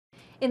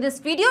In this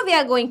video, we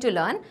are going to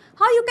learn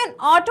how you can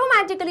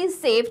automatically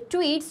save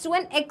tweets to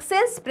an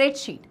Excel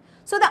spreadsheet.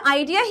 So the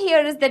idea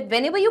here is that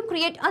whenever you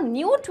create a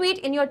new tweet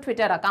in your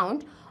Twitter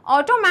account,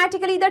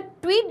 automatically the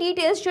tweet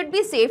details should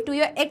be saved to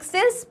your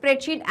Excel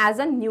spreadsheet as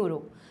a new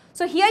row.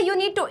 So here you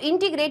need to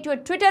integrate your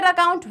Twitter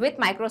account with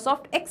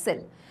Microsoft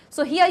Excel.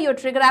 So here your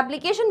trigger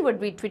application would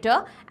be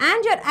Twitter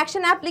and your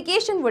action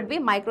application would be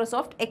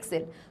Microsoft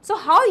Excel. So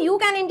how you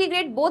can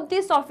integrate both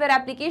these software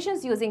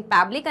applications using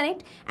Pabbly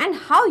Connect and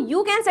how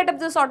you can set up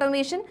this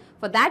automation,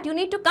 for that you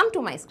need to come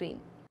to my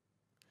screen.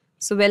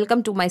 So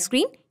welcome to my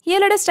screen. Here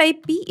let us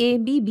type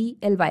Pabbly,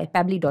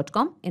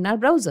 pabbly.com in our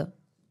browser.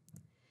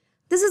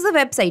 This is the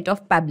website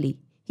of Pabbly.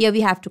 Here we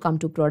have to come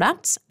to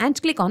products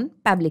and click on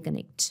Pabbly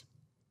Connect.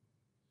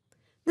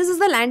 This is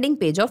the landing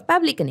page of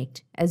Pabbly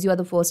Connect. As you are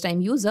the first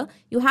time user,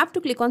 you have to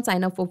click on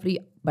sign up for free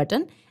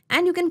button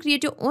and you can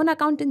create your own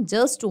account in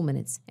just 2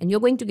 minutes and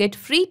you're going to get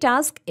free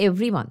task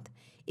every month.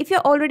 If you're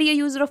already a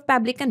user of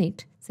Pabbly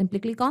Connect, simply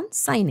click on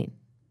sign in.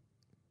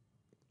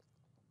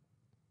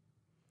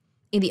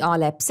 In the all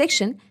apps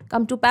section,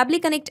 come to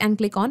Pabbly Connect and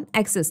click on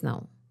access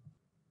now.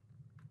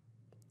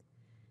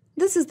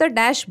 This is the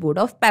dashboard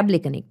of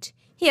Pabbly Connect.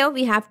 Here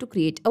we have to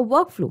create a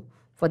workflow.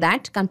 For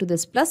that, come to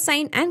this plus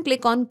sign and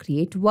click on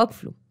create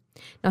workflow.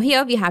 Now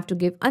here we have to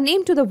give a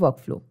name to the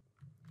workflow.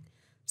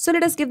 So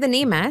let us give the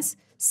name as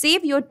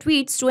save your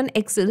tweets to an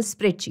Excel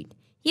spreadsheet.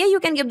 Here you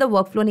can give the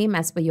workflow name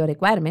as per your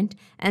requirement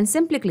and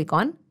simply click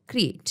on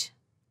create.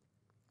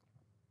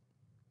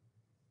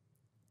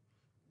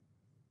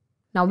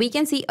 Now we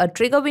can see a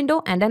trigger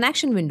window and an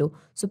action window.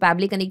 So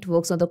Pabbly Connect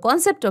works on the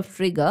concept of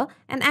trigger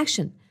and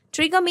action.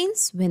 Trigger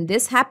means when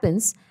this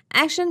happens,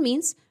 action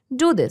means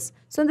do this.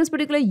 So in this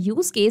particular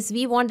use case,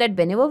 we want that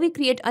whenever we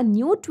create a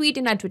new tweet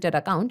in our Twitter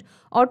account,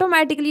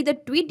 automatically the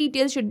tweet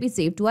details should be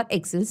saved to our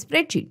Excel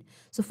spreadsheet.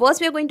 So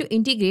first we are going to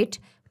integrate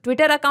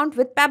Twitter account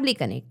with Pabbly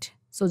Connect.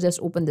 So just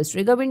open this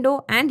trigger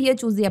window and here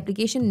choose the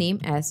application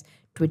name as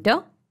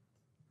Twitter.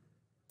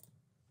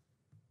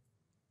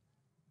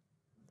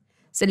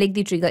 Select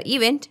the trigger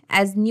event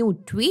as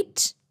new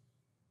tweet.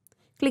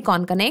 Click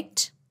on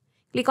connect.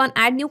 Click on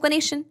add new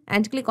connection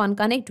and click on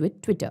connect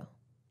with Twitter.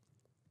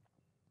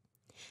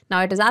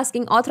 Now it is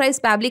asking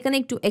authorize Pabbly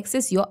Connect to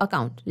access your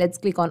account. Let's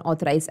click on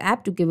authorize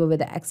app to give away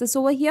the access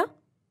over here.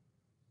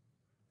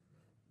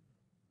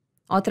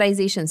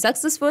 Authorization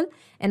successful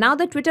and now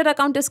the Twitter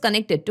account is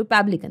connected to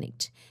Pabbly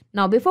Connect.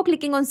 Now before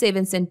clicking on save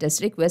and send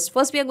test request,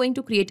 first we are going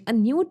to create a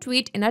new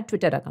tweet in our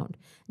Twitter account.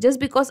 Just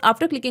because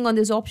after clicking on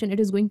this option, it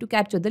is going to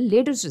capture the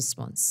latest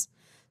response.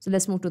 So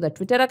let's move to the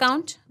Twitter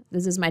account.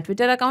 This is my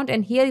Twitter account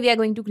and here we are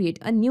going to create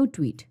a new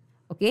tweet.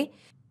 Okay.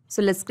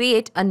 So let's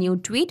create a new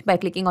tweet by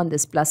clicking on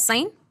this plus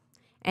sign.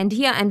 And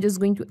here I'm just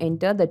going to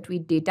enter the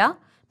tweet data.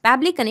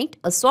 Pabbly Connect,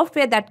 a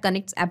software that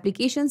connects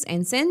applications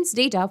and sends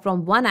data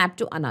from one app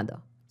to another.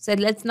 So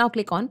let's now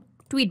click on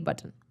tweet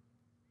button.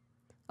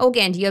 Okay,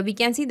 and here we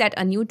can see that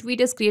a new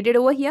tweet is created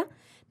over here.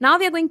 Now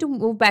we are going to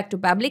move back to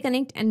Pabbly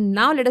Connect and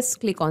now let us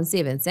click on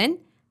save and send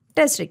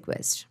test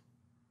request.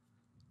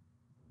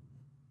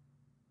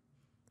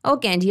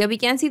 Okay, and here we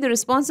can see the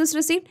responses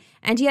received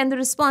and here in the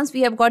response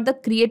we have got the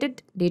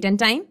created date and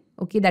time.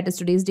 Okay, that is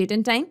today's date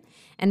and time.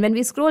 And when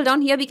we scroll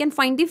down here, we can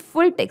find the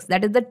full text.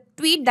 That is the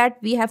tweet that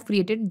we have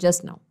created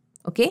just now.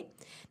 Okay.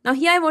 Now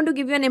here I want to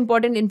give you an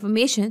important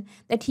information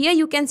that here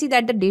you can see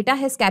that the data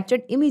has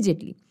captured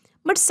immediately.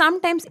 But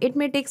sometimes it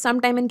may take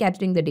some time in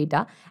capturing the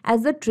data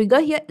as the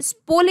trigger here is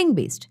polling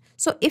based.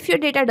 So if your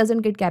data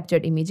doesn't get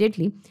captured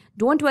immediately,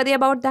 don't worry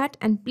about that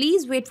and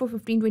please wait for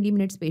 15-20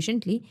 minutes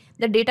patiently.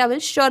 The data will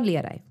surely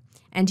arrive.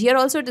 And here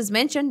also it is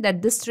mentioned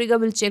that this trigger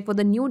will check for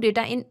the new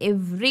data in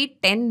every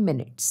 10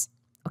 minutes.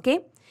 Okay.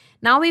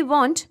 Now we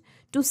want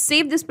to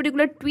save this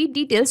particular tweet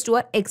details to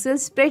our Excel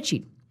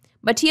spreadsheet.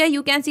 But here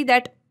you can see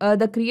that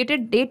the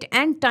created date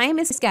and time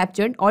is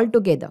captured all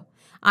together.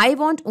 I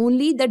want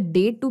only the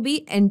date to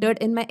be entered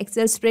in my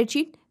Excel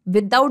spreadsheet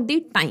without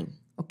the time.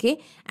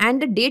 Okay. And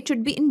the date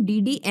should be in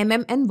DD,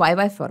 MM and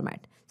YY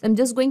format. So I'm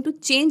just going to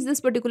change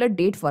this particular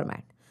date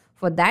format.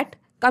 For that,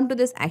 come to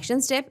this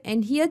action step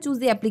and here choose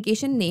the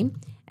application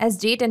name as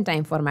date and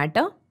time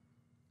formatter.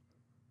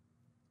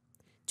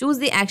 Choose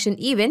the action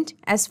event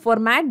as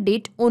format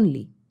date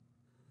only.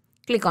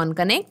 Click on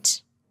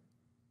connect.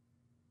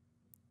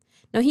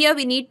 Now here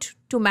we need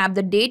to map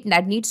the date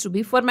that needs to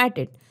be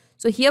formatted.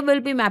 So here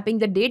we'll be mapping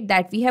the date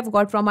that we have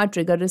got from our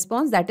trigger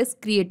response, that is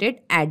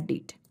created at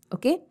date.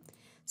 Okay.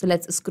 So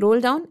let's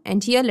scroll down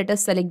and here let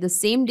us select the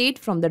same date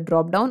from the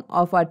drop down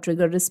of our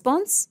trigger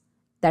response,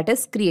 that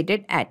is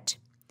created at.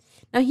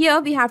 Now here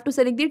we have to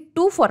select the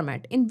to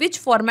format, in which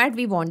format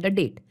we want the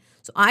date.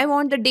 So I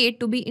want the date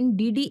to be in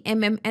DD,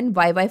 MM and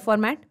YY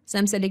format. So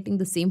I'm selecting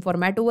the same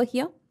format over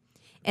here.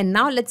 And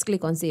now let's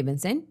click on save and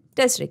send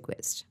test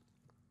request.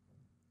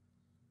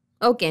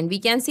 Okay, and we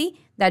can see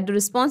that the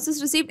response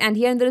is received and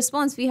here in the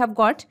response we have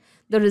got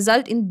the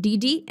result in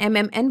DD,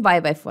 MM and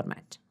YY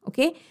format.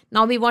 Okay,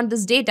 now we want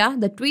this data,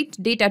 the tweet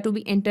data to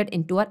be entered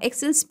into our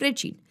Excel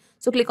spreadsheet.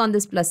 So click on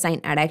this plus sign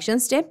add action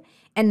step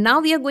And now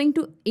we are going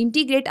to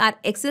integrate our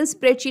Excel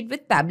spreadsheet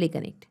with Pabbly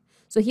Connect.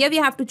 So here we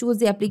have to choose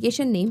the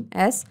application name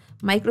as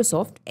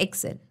Microsoft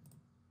Excel.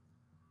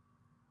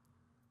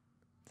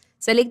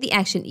 Select the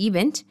action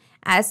event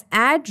as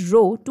Add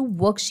Row to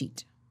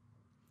Worksheet.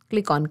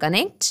 Click on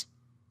Connect.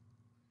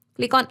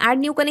 Click on Add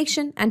New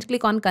Connection and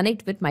click on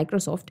Connect with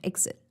Microsoft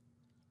Excel.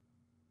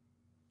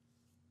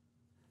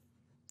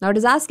 Now it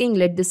is asking,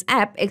 let this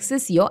app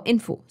access your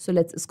info. So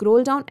let's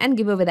scroll down and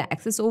give away the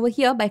access over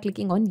here by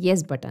clicking on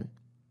Yes button.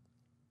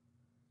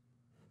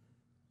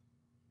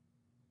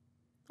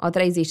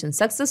 Authorization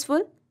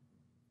successful.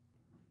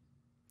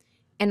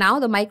 And now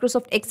the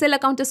Microsoft Excel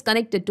account is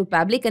connected to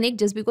Pabbly Connect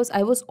just because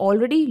I was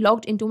already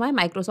logged into my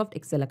Microsoft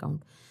Excel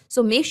account.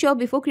 So make sure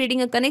before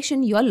creating a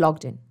connection, you are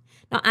logged in.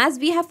 Now as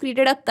we have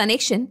created a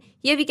connection,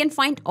 here we can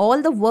find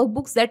all the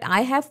workbooks that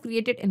I have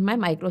created in my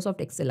Microsoft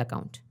Excel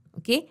account.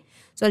 Okay.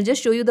 So I'll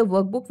just show you the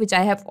workbook which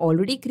I have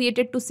already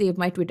created to save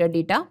my Twitter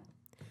data.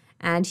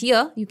 And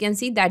here you can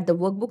see that the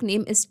workbook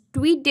name is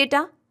Tweet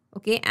Data.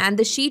 Okay. And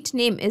the sheet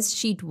name is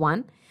Sheet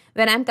 1,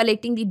 where I'm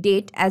collecting the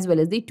date as well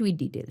as the tweet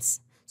details.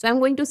 So I'm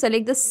going to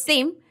select the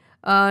same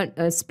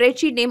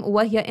spreadsheet name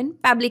over here in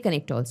Pabbly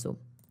Connect also.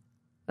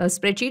 A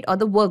spreadsheet or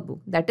the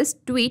workbook, that is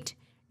Tweet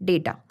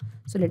Data.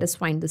 So let us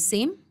find the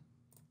same.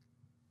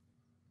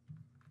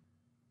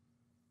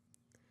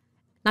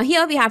 Now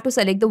here we have to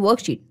select the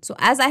worksheet. So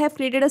as I have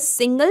created a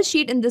single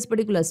sheet in this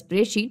particular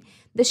spreadsheet,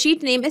 the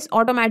sheet name is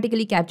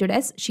automatically captured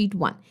as Sheet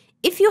 1.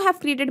 If you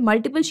have created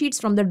multiple sheets,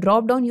 from the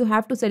drop down, you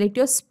have to select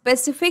your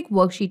specific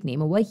worksheet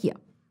name over here.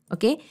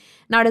 Okay.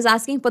 Now it is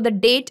asking for the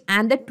date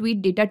and the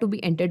tweet data to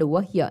be entered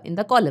over here in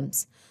the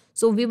columns.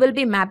 So we will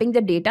be mapping the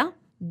data.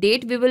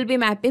 Date we will be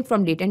mapping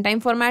from date and time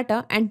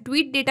formatter, and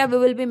tweet data we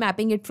will be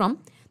mapping it from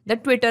the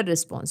Twitter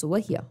response over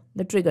here,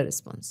 the trigger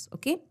response.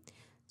 Okay.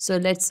 So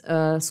let's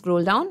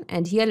scroll down,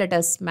 and here let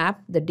us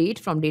map the date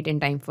from date and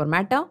time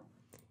formatter.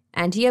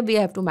 And here we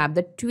have to map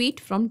the tweet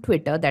from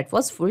Twitter, that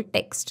was full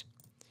text.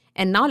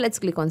 And now let's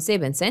click on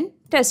Save and Send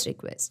Test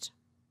Request.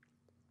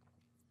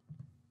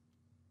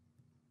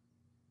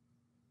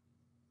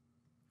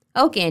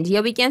 Okay, and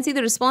here we can see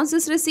the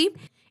responses received.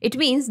 It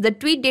means the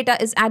tweet data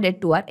is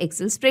added to our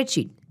Excel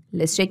spreadsheet.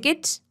 Let's check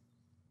it.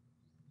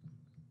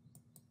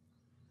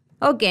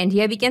 Okay, and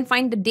here we can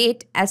find the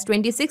date as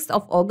 26th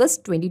of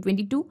August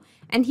 2022.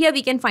 And here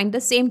we can find the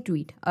same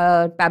tweet,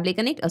 Pabbly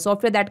Connect, a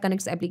software that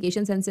connects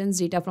applications and sends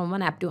data from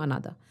one app to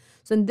another.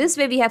 So in this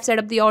way, we have set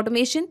up the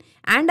automation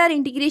and our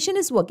integration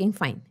is working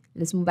fine.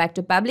 Let's move back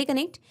to Pabbly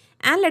Connect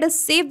and let us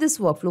save this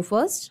workflow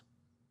first.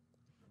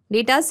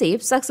 Data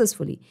saved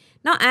successfully.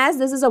 Now, as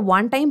this is a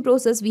one-time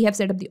process, we have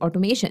set up the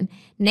automation.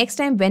 Next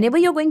time, whenever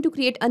you're going to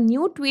create a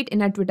new tweet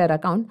in a Twitter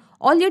account,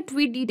 all your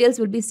tweet details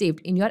will be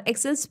saved in your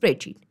Excel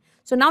spreadsheet.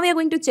 So now we are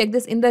going to check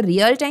this in the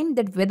real time,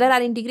 that whether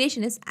our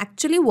integration is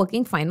actually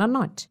working fine or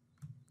not.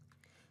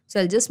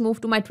 So I'll just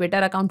move to my Twitter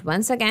account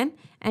once again.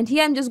 And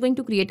here I'm just going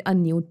to create a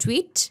new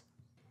tweet.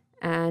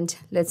 And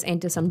let's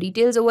enter some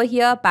details over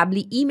here.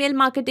 Pabbly email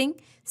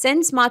marketing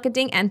sends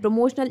marketing and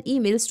promotional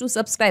emails to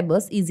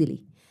subscribers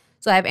easily.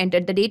 So I've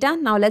entered the data.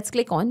 Now let's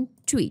click on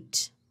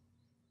tweet.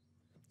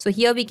 So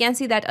here we can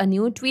see that a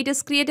new tweet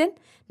is created.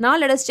 Now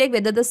let us check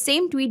whether the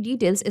same tweet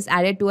details is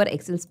added to our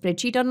Excel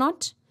spreadsheet or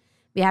not.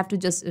 We have to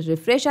just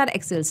refresh our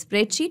Excel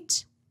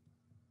spreadsheet.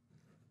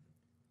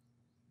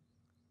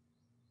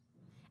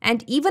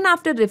 And even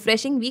after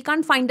refreshing, we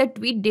can't find the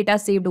tweet data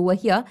saved over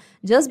here,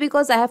 just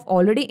because I have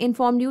already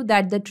informed you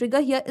that the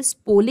trigger here is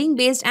polling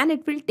based and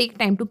it will take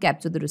time to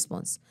capture the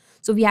response.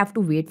 So we have to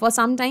wait for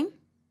some time.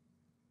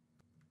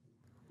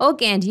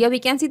 Okay, and here we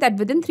can see that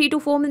within 3 to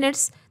 4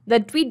 minutes,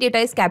 the tweet data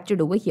is captured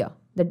over here.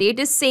 The date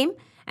is same.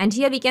 And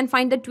here we can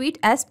find the tweet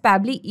as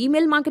Pabbly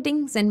email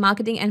marketing, send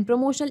marketing and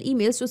promotional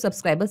emails to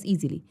subscribers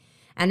easily.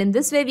 And in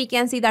this way, we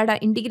can see that our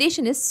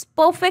integration is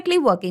perfectly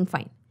working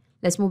fine.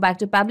 Let's move back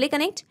to Pabbly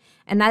Connect,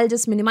 and I'll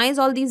just minimize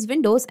all these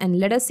windows and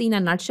let us see in a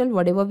nutshell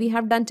whatever we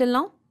have done till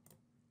now.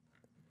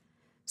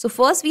 So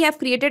first, we have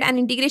created an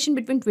integration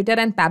between Twitter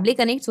and Pabbly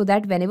Connect so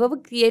that whenever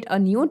we create a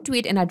new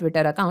tweet in our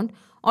Twitter account,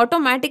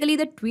 automatically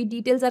the tweet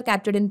details are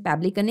captured in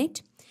Pabbly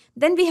Connect.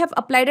 Then we have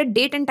applied a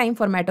date and time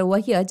format over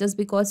here just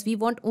because we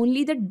want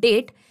only the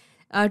date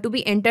to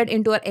be entered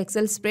into our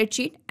Excel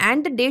spreadsheet,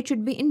 and the date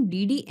should be in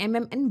DD,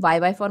 MM and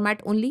YY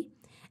format only.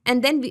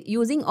 And then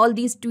using all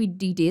these tweet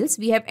details,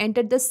 we have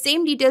entered the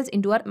same details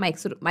into our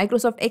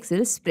Microsoft Excel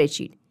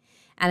spreadsheet.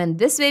 And in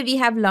this way, we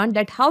have learned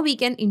that how we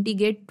can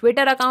integrate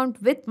Twitter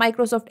account with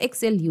Microsoft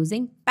Excel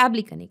using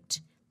Pabbly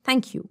Connect.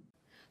 Thank you.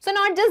 So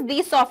not just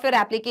these software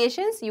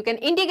applications, you can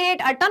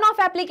integrate a ton of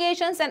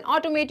applications and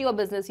automate your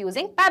business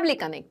using Pabbly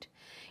Connect.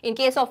 In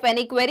case of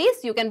any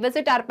queries, you can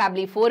visit our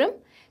Pabbly forum.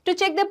 To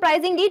check the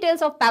pricing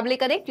details of Pabbly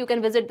Connect, you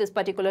can visit this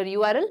particular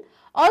URL.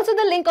 Also,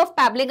 the link of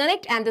Pabbly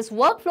Connect and this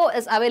workflow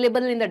is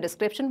available in the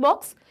description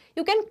box.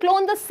 You can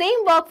clone the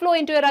same workflow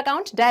into your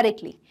account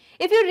directly.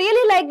 If you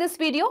really like this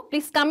video,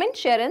 please comment,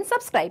 share and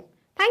subscribe.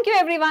 Thank you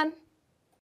everyone.